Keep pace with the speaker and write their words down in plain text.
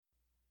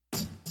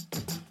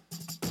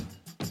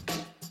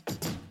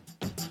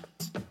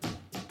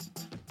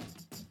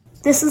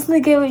This is the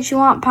Get What You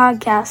Want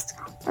podcast.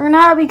 Learn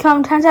how to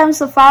become 10 times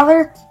the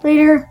father,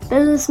 leader,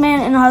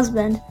 businessman, and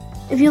husband.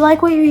 If you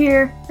like what you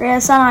hear, rate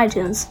us on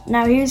iTunes.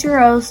 Now here's your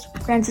host,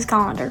 Francis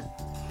Collender.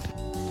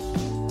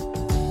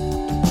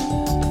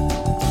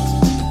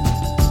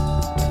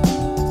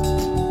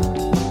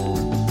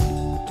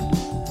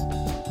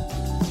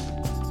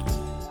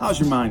 How's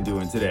your mind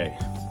doing today?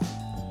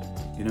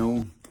 You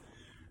know,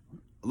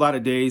 a lot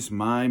of days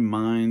my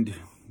mind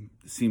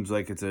seems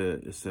like it's a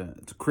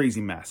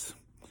crazy mess.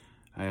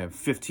 I have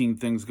 15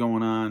 things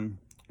going on.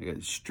 I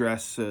got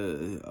stress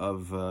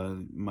of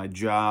my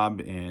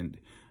job and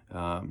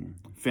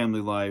family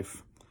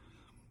life.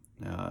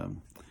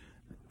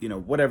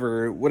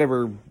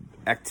 Whatever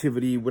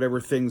activity, whatever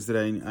things that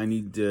I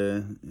need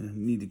to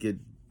get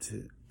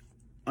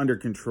under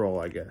control,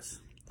 I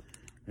guess.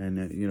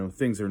 And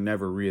things are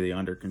never really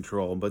under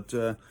control, but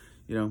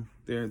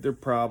they're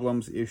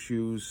problems,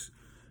 issues,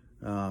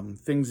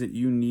 things that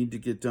you need to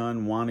get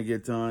done, want to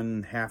get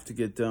done, have to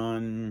get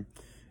done.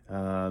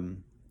 You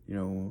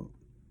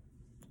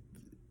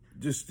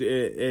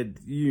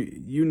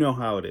know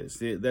how it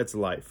is. That's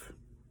life.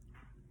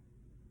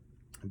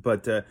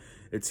 But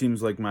it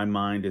seems like my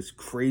mind is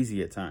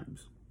crazy at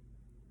times.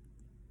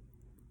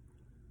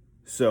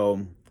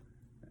 So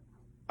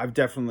I've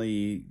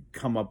definitely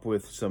come up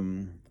with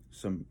some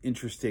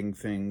interesting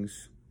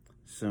things,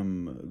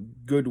 some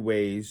good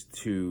ways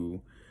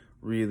to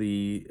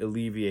really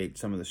alleviate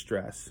some of the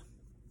stress,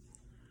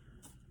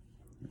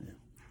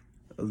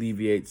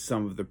 alleviate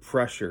some of the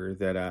pressure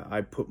that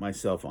I put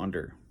myself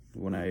under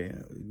when I,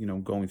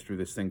 going through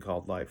this thing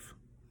called life.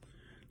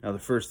 Now, the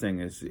first thing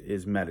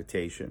is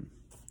meditation.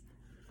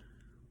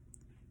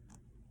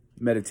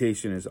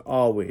 Meditation is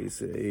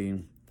always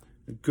a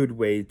good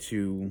way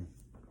to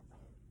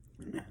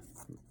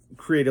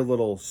create a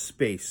little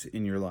space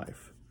in your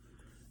life,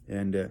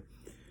 and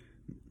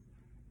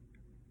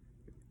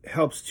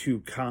helps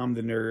to calm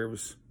the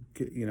nerves.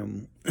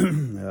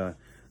 The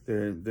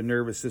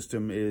nervous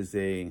system is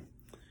a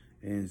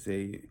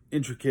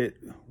intricate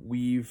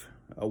weave,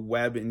 a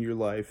web in your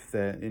life,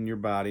 that in your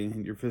body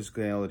and your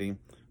physicality,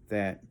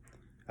 that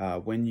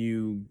when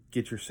you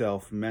get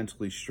yourself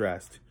mentally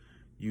stressed,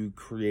 you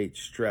create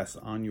stress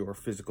on your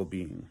physical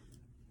being.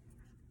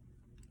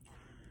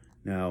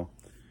 Now,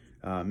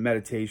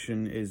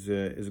 meditation is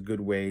a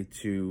good way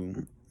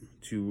to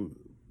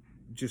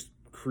just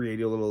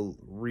create a little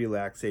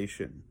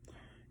relaxation,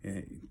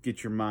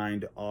 get your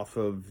mind off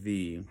of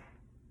the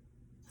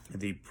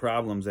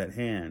problems at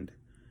hand,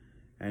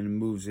 and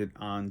moves it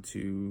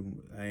onto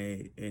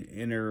an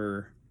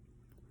inner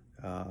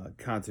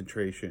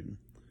concentration.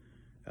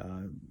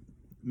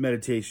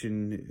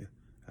 Meditation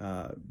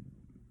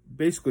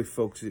basically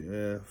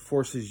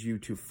forces you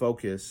to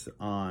focus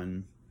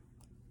on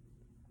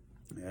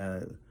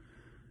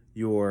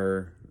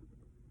your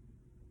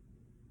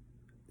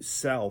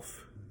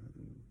self,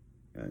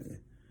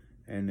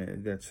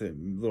 and that's a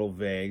little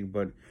vague,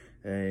 but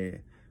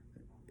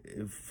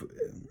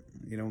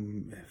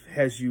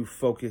has you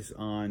focus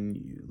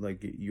on like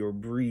your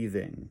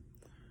breathing,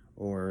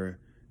 or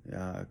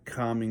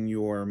calming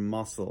your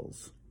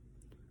muscles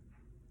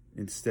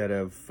instead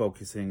of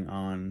focusing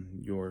on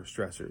your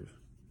stressors.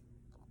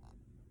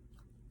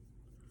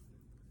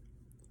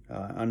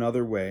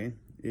 Another way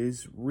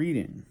is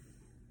reading.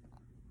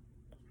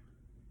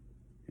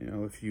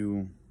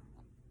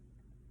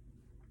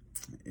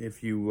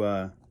 If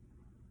you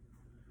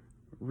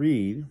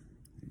read,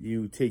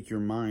 you take your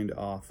mind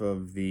off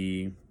of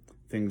the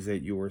things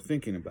that you were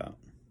thinking about,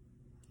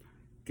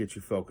 get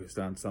you focused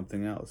on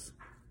something else.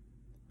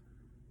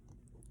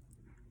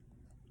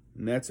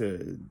 And that's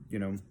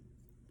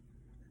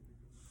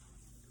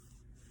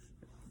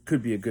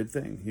could be a good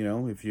thing,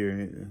 if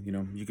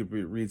you could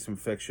read some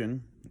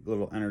fiction, a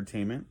little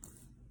entertainment.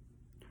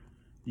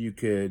 You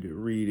could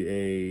read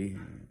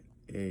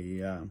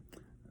a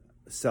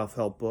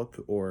self-help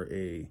book, or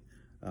a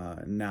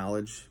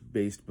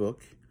knowledge-based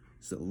book,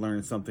 so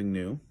learn something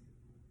new.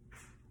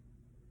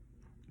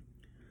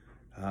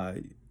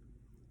 You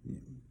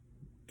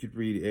could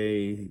read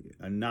a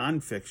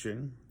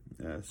nonfiction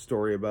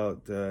story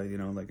about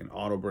like an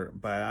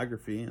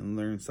autobiography, and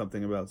learn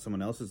something about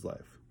someone else's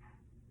life.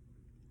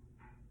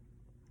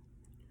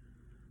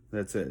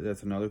 That's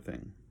another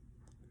thing.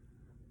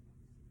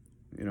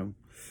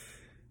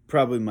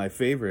 Probably my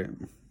favorite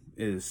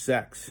is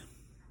sex.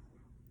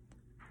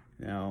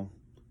 Now,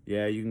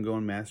 yeah, you can go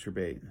and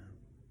masturbate,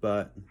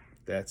 but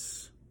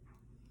that's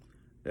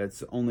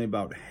only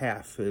about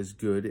half as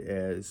good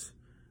as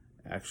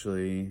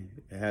actually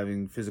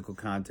having physical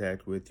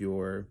contact with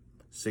your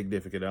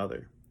significant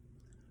other.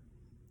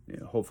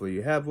 Hopefully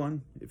you have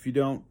one. If you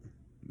don't,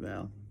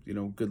 well,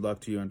 good luck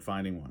to you in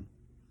finding one.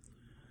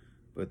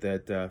 But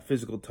that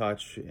physical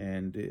touch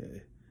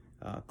and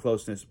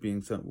closeness,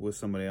 being with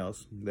somebody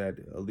else, that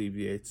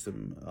alleviates a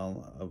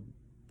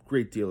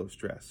great deal of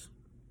stress.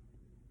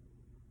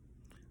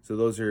 So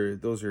those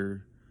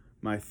are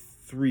my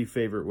three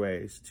favorite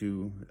ways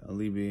to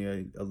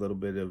alleviate a little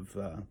bit of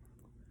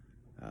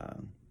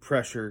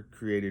pressure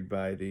created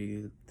by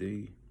the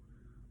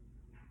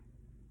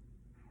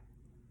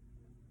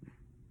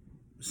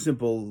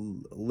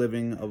simple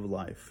living of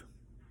life.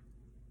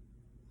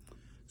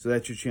 So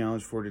that's your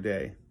challenge for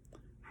today.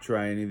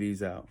 Try any of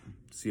these out.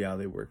 See how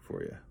they work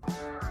for you.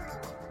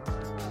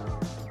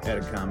 Add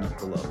a comment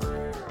below.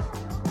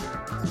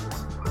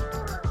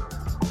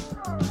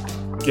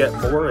 Get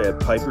more at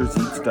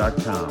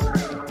piperseats.com.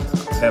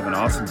 Have an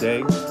awesome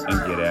day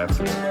and get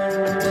after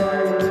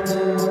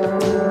it.